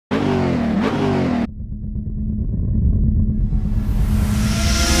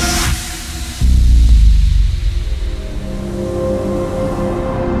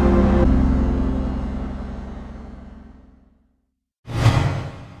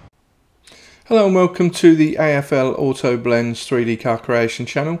Hello and welcome to the AFL Auto Blends 3D car creation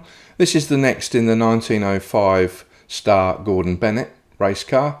channel. This is the next in the 1905 Star Gordon Bennet race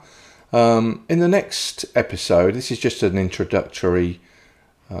car. In the next episode, this is just an introductory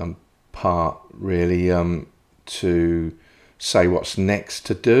part really to say what's next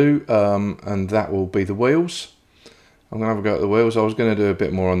to do, and that will be the wheels. I'm going to have a go at the wheels. I was going to do a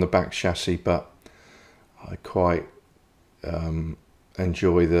bit more on the back chassis, but I quite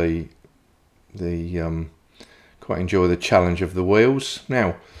enjoy the challenge of the wheels.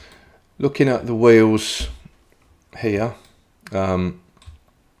 Now, looking at the wheels here, I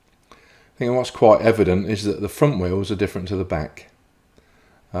think what's quite evident is that the front wheels are different to the back.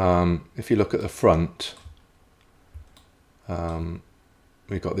 If you look at the front,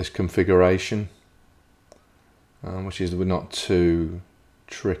 we've got this configuration, which is not too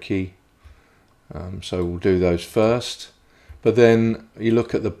tricky, so we'll do those first. But then you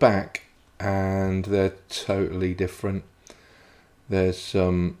look at the back and they're totally different. There's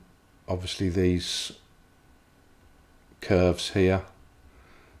obviously these curves here,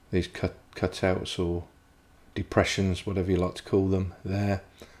 these cutouts or depressions, whatever you like to call them, there.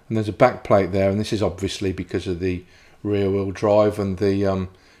 And there's a back plate there, and this is obviously because of the rear wheel drive and the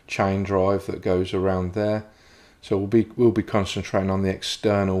chain drive that goes around there. So we'll be concentrating on the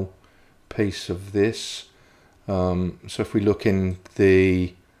external piece of this. So if we look in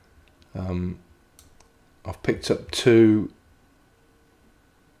the I've picked up two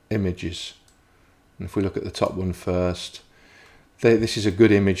images, and if we look at the top one first, this is a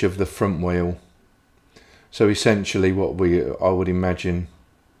good image of the front wheel. So essentially what I would imagine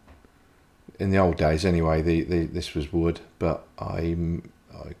in the old days anyway, this was wood, but I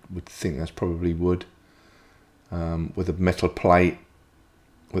would think that's probably wood, with a metal plate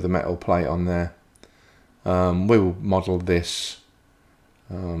on there. We will model this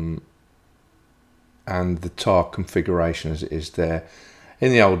and the tire configuration as it is there.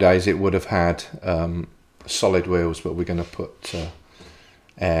 In the old days it would have had solid wheels, but we're going to put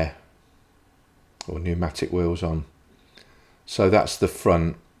air or pneumatic wheels on. So that's the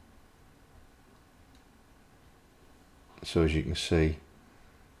front. So as you can see,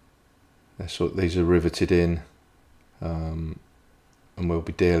 these are riveted in, and we'll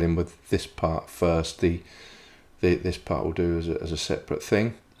be dealing with this part first. This part we'll do as a separate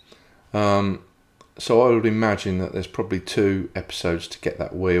thing. So I would imagine that there's probably 2 episodes to get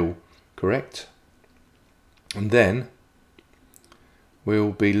that wheel correct, and then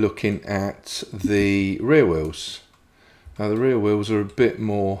we'll be looking at the rear wheels. Now the rear wheels are a bit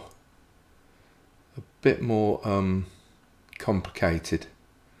more complicated.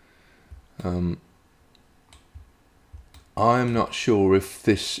 I'm not sure if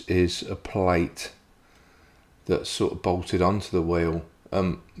this is a plate that's sort of bolted onto the wheel.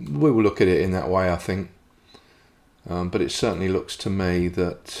 We will look at it in that way, I think, but it certainly looks to me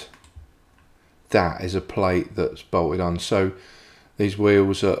that is a plate that's bolted on. So these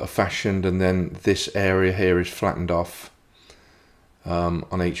wheels are fashioned, and then this area here is flattened off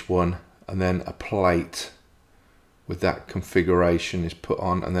on each one, and then a plate with that configuration is put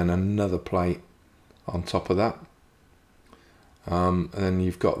on, and then another plate on top of that, and then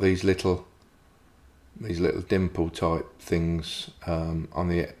you've got these little dimple type things on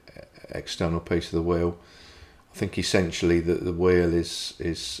the external piece of the wheel. I think essentially that the wheel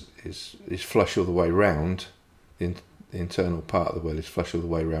is flush all the way round. The internal part of the wheel is flush all the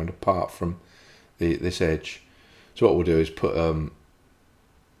way round, apart from this edge. So what we'll do is put we'll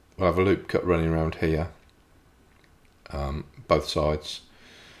have a loop cut running around here, both sides.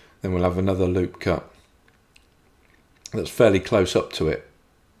 Then we'll have another loop cut that's fairly close up to it,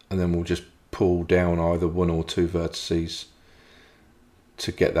 and then we'll just pull down either 1 or 2 vertices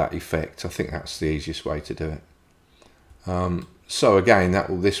to get that effect. I think that's the easiest way to do it. So again,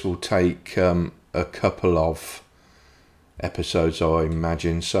 this will take a couple of episodes, I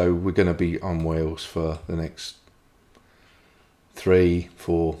imagine. So we're going to be on wheels for the next 3,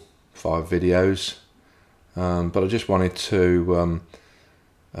 4, 5 videos. But I just wanted to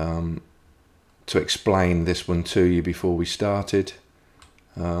explain this one to you before we started.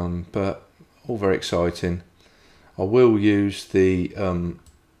 But all very exciting. I will use the I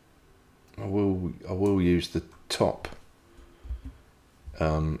will use the top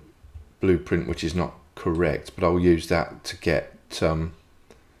blueprint, which is not correct, but I'll use that to get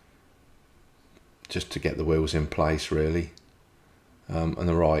just to get the wheels in place really, and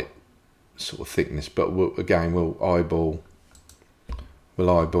the right sort of thickness. But again, we'll eyeball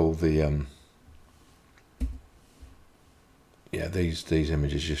the yeah, these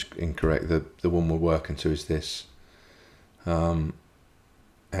images are just incorrect. The one we're working to is this, and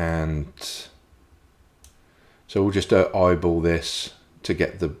So we'll just eyeball this to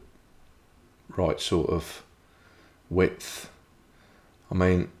get the right sort of width. I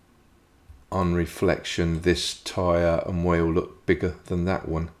mean, on reflection, this tyre and wheel look bigger than that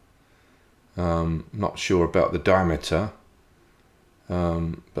one. Not sure about the diameter,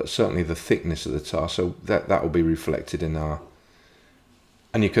 but certainly the thickness of the tyre, so that will be reflected in our,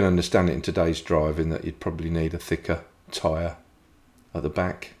 and you can understand it in today's driving that you'd probably need a thicker tyre at the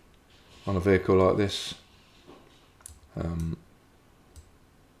back on a vehicle like this,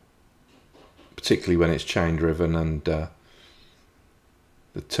 particularly when it's chain driven, and the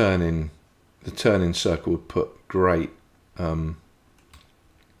turning circle would put great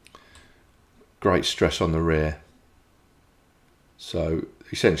stress on the rear. So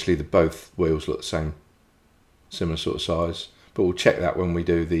essentially both wheels look the same, similar sort of size, but we'll check that when we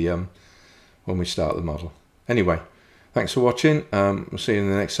do the when we start the model. Anyway, thanks for watching. We'll see you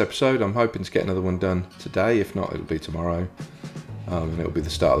in the next episode. I'm hoping to get another one done today. If not, it'll be tomorrow, and it'll be the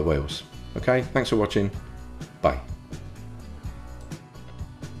start of the wheels. Okay, thanks for watching. Bye.